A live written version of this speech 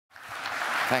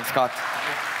Thanks, Scott.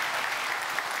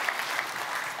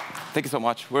 Thank you so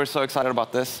much. We're so excited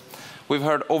about this. We've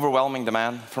heard overwhelming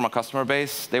demand from our customer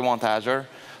base. They want Azure.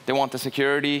 They want the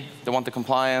security, they want the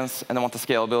compliance, and they want the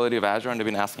scalability of Azure, and they've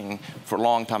been asking for a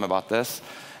long time about this.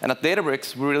 And at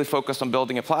Databricks, we really focused on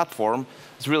building a platform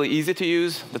that's really easy to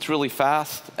use, that's really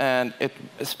fast, and it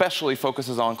especially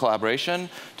focuses on collaboration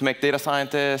to make data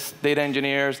scientists, data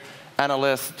engineers,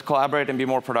 analysts collaborate and be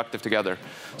more productive together.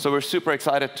 So we're super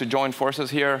excited to join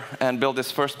forces here and build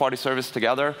this first-party service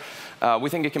together. We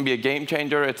think it can be a game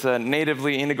changer. It's a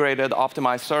natively integrated,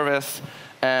 optimized service.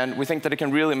 And we think that it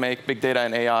can really make big data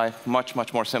and AI much,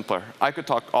 much more simpler. I could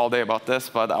talk all day about this,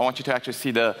 but I want you to actually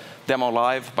see the demo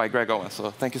live by Greg Owen. So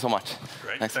thank you so much.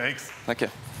 Great, thanks. Thank you.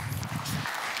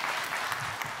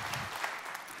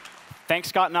 Thanks,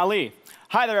 Scott and Ali.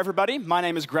 Hi there, everybody. My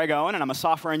name is Greg Owen, and I'm a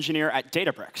software engineer at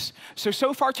Databricks.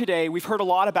 So far today, we've heard a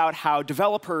lot about how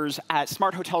developers at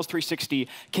Smart Hotels 360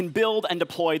 can build and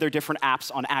deploy their different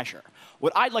apps on Azure.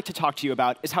 What I'd like to talk to you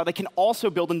about is how they can also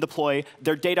build and deploy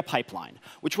their data pipeline,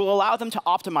 which will allow them to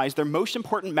optimize their most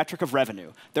important metric of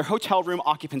revenue, their hotel room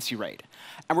occupancy rate.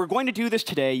 And we're going to do this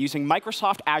today using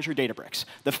Microsoft Azure Databricks,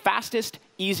 the fastest,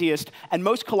 easiest, and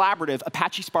most collaborative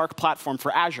Apache Spark platform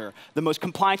for Azure, the most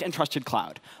compliant and trusted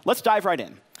cloud. Let's dive right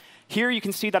in. Here you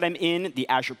can see that I'm in the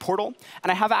Azure portal,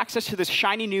 and I have access to this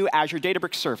shiny new Azure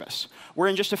Databricks service, where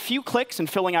in just a few clicks and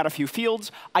filling out a few fields,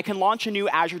 I can launch a new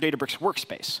Azure Databricks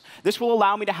workspace. This will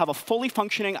allow me to have a fully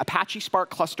functioning Apache Spark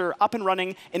cluster up and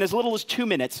running in as little as 2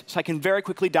 minutes, so I can very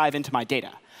quickly dive into my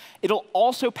data. It'll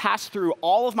also pass through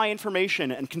all of my information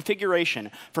and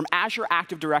configuration from Azure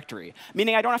Active Directory,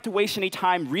 meaning I don't have to waste any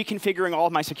time reconfiguring all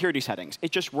of my security settings.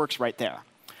 It just works right there.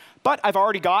 But I've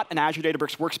already got an Azure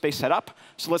Databricks workspace set up,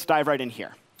 so let's dive right in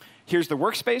here. Here's the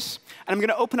workspace, and I'm going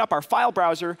to open up our file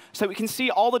browser so that we can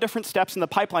see all the different steps in the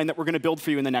pipeline that we're going to build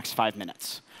for you in the next 5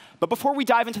 minutes. But before we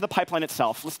dive into the pipeline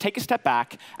itself, let's take a step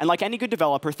back and, like any good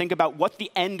developer, think about what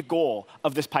the end goal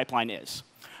of this pipeline is.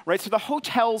 Right, so the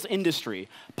hotels industry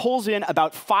pulls in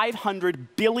about $500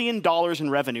 billion in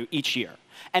revenue each year,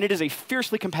 and it is a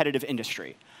fiercely competitive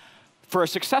industry. For a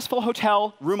successful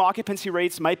hotel, room occupancy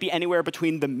rates might be anywhere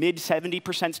between the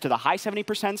mid-70% to the high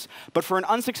 70%, but for an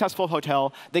unsuccessful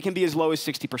hotel, they can be as low as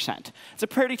 60%. It's a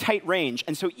pretty tight range,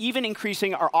 and so even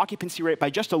increasing our occupancy rate by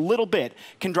just a little bit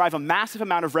can drive a massive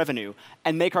amount of revenue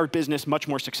and make our business much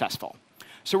more successful.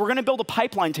 So we're going to build a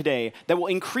pipeline today that will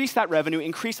increase that revenue,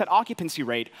 increase that occupancy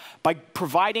rate by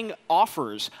providing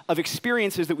offers of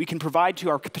experiences that we can provide to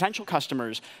our potential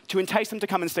customers to entice them to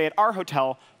come and stay at our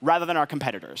hotel rather than our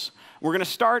competitors. We're going to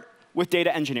start with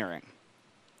data engineering.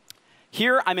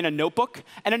 Here, I'm in a notebook,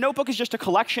 and a notebook is just a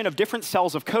collection of different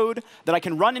cells of code that I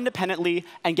can run independently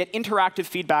and get interactive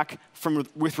feedback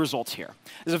with results here.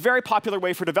 This is a very popular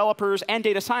way for developers and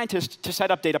data scientists to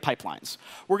set up data pipelines.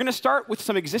 We're going to start with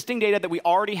some existing data that we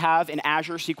already have in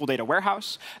Azure SQL Data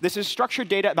Warehouse. This is structured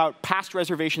data about past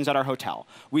reservations at our hotel.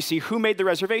 We see who made the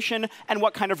reservation and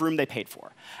what kind of room they paid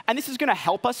for. And this is going to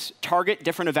help us target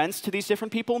different events to these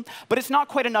different people, but it's not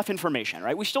quite enough information,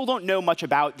 right? We still don't know much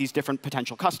about these different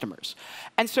potential customers.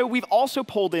 And so we've also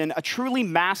pulled in a truly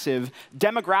massive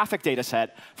demographic data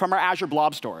set from our Azure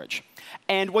Blob Storage.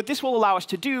 And what this will allow us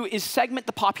to do is segment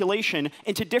the population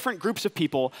into different groups of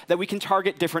people that we can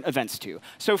target different events to.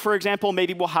 So for example,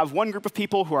 maybe we'll have one group of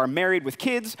people who are married with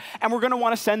kids, and we're going to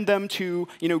want to send them to,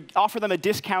 offer them a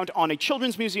discount on a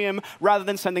children's museum rather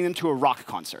than sending them to a rock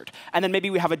concert. And then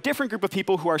maybe we have a different group of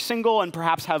people who are single and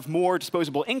perhaps have more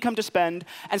disposable income to spend,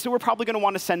 and so we're probably going to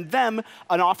want to send them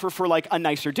an offer for like a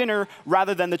nicer dinner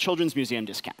rather than the children's museum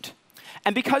discount.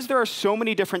 And because there are so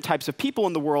many different types of people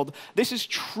in the world, this is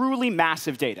truly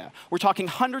massive data. We're talking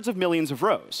hundreds of millions of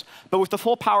rows. But with the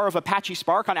full power of Apache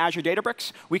Spark on Azure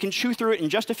Databricks, we can chew through it in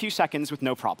just a few seconds with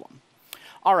no problem.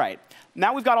 All right,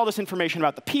 now we've got all this information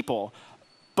about the people,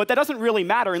 but that doesn't really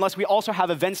matter unless we also have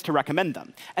events to recommend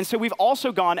them. And so we've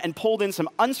also gone and pulled in some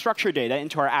unstructured data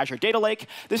into our Azure Data Lake.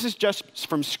 This is just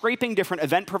from scraping different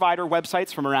event provider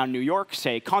websites from around New York,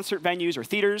 say concert venues or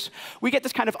theaters. We get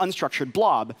this kind of unstructured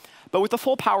blob. But with the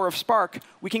full power of Spark,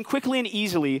 we can quickly and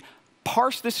easily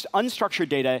parse this unstructured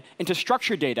data into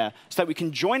structured data so that we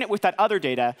can join it with that other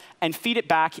data and feed it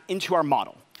back into our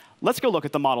model. Let's go look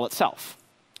at the model itself.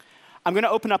 I'm going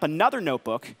to open up another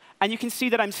notebook, and you can see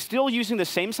that I'm still using the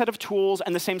same set of tools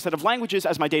and the same set of languages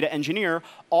as my data engineer,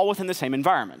 all within the same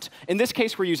environment. In this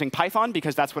case, we're using Python,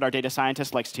 because that's what our data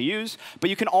scientist likes to use. But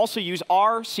you can also use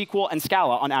R, SQL, and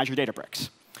Scala on Azure Databricks.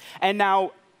 And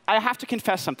now, I have to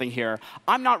confess something here.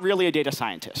 I'm not really a data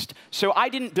scientist, so I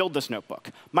didn't build this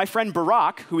notebook. My friend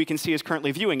Barak, who we can see is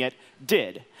currently viewing it,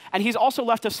 did. And he's also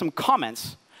left us some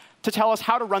comments to tell us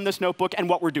how to run this notebook and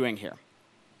what we're doing here.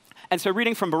 And so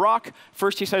reading from Barak,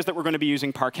 first he says that we're going to be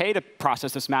using Parquet to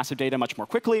process this massive data much more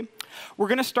quickly. We're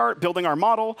going to start building our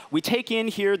model. We take in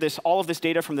here all of this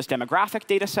data from this demographic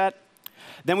data set.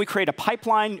 Then we create a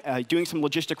pipeline doing some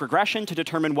logistic regression to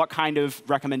determine what kind of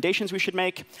recommendations we should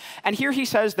make. And here he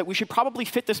says that we should probably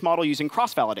fit this model using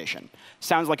cross-validation.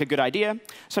 Sounds like a good idea.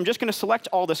 So I'm just going to select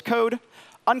all this code,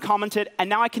 uncomment it, and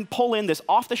now I can pull in this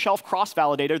off-the-shelf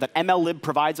cross-validator that MLlib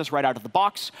provides us right out of the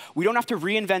box. We don't have to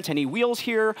reinvent any wheels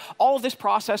here. All of this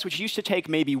process, which used to take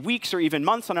maybe weeks or even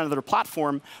months on another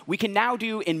platform, we can now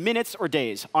do in minutes or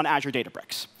days on Azure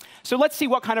Databricks. So let's see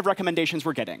what kind of recommendations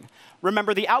we're getting.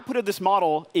 Remember, the output of this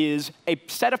model is a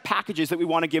set of packages that we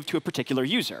want to give to a particular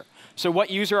user. So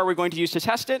what user are we going to use to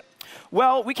test it?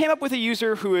 Well, we came up with a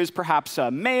user who is perhaps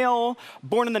a male,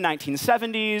 born in the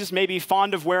 1970s, maybe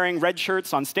fond of wearing red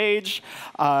shirts on stage.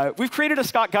 We've created a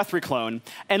Scott Guthrie clone,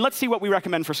 and let's see what we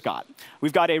recommend for Scott.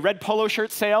 We've got a red polo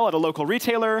shirt sale at a local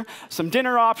retailer, some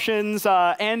dinner options,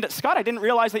 and Scott, I didn't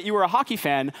realize that you were a hockey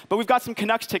fan, but we've got some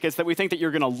Canucks tickets that we think that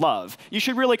you're going to love. You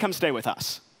should really come stay with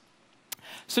us.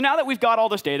 So now that we've got all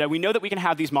this data, we know that we can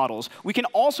have these models. We can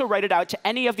also write it out to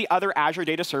any of the other Azure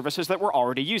data services that we're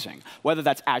already using, whether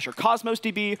that's Azure Cosmos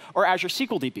DB or Azure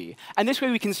SQL DB. And this way,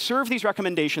 we can serve these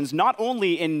recommendations not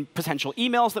only in potential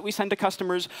emails that we send to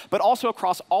customers, but also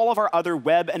across all of our other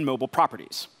web and mobile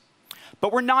properties.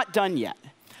 But we're not done yet,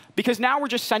 because now we're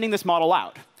just sending this model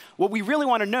out. What we really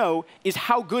want to know is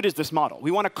how good is this model.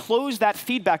 We want to close that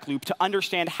feedback loop to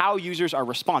understand how users are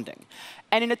responding.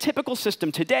 And in a typical system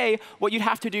today, what you'd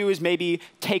have to do is maybe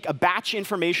take a batch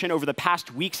information over the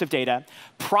past weeks of data,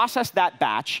 process that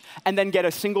batch, and then get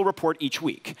a single report each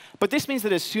week. But this means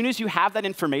that as soon as you have that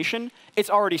information, it's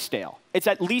already stale. It's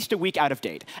at least a week out of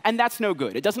date. And that's no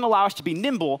good. It doesn't allow us to be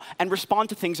nimble and respond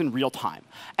to things in real time.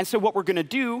 And so what we're going to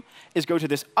do is go to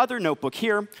this other notebook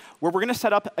here, where we're going to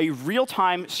set up a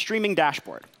real-time streaming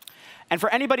dashboard. And for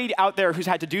anybody out there who's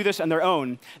had to do this on their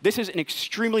own, this is an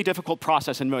extremely difficult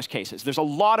process in most cases. There's a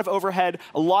lot of overhead,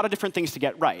 a lot of different things to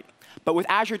get right. But with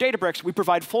Azure Databricks, we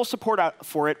provide full support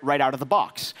for it right out of the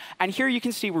box. And here you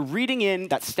can see we're reading in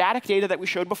that static data that we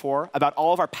showed before about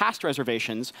all of our past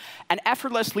reservations and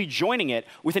effortlessly joining it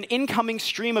with an incoming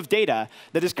stream of data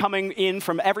that is coming in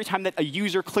from every time that a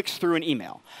user clicks through an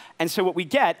email. And so what we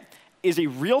get is a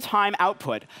real-time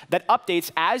output that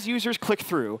updates as users click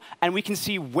through, and we can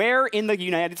see where in the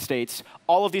United States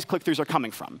all of these click-throughs are coming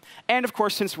from. And of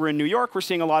course, since we're in New York, we're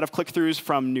seeing a lot of click-throughs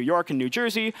from New York and New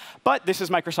Jersey, but this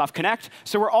is Microsoft Connect,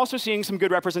 so we're also seeing some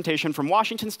good representation from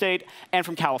Washington State and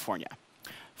from California.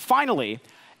 Finally,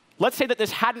 let's say that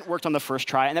this hadn't worked on the first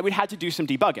try and that we had to do some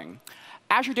debugging.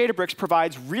 Azure Databricks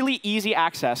provides really easy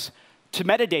access to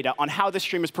metadata on how this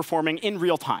stream is performing in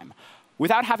real time.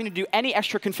 Without having to do any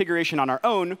extra configuration on our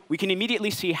own, we can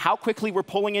immediately see how quickly we're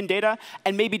pulling in data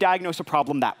and maybe diagnose a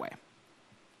problem that way.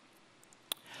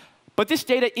 But this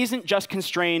data isn't just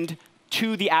constrained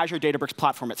to the Azure Databricks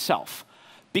platform itself.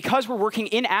 Because we're working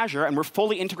in Azure and we're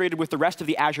fully integrated with the rest of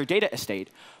the Azure data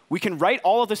estate, we can write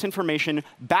all of this information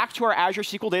back to our Azure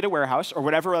SQL Data Warehouse or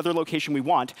whatever other location we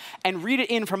want and read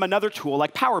it in from another tool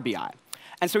like Power BI.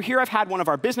 And so here I've had one of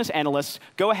our business analysts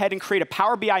go ahead and create a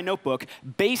Power BI notebook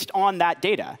based on that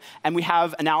data. And we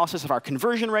have analysis of our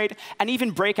conversion rate and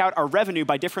even break out our revenue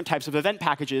by different types of event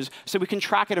packages so we can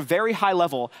track at a very high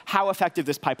level how effective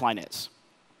this pipeline is.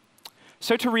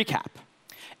 So to recap,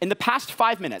 in the past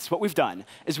 5 minutes, what we've done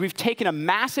is we've taken a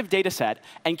massive data set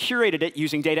and curated it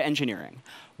using data engineering.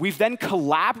 We've then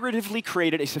collaboratively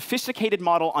created a sophisticated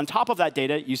model on top of that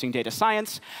data using data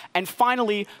science, and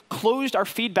finally closed our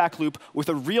feedback loop with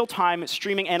a real-time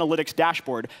streaming analytics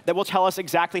dashboard that will tell us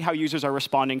exactly how users are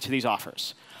responding to these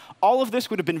offers. All of this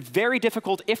would have been very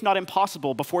difficult, if not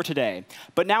impossible, before today,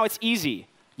 but now it's easy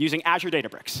using Azure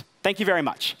Databricks. Thank you very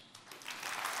much.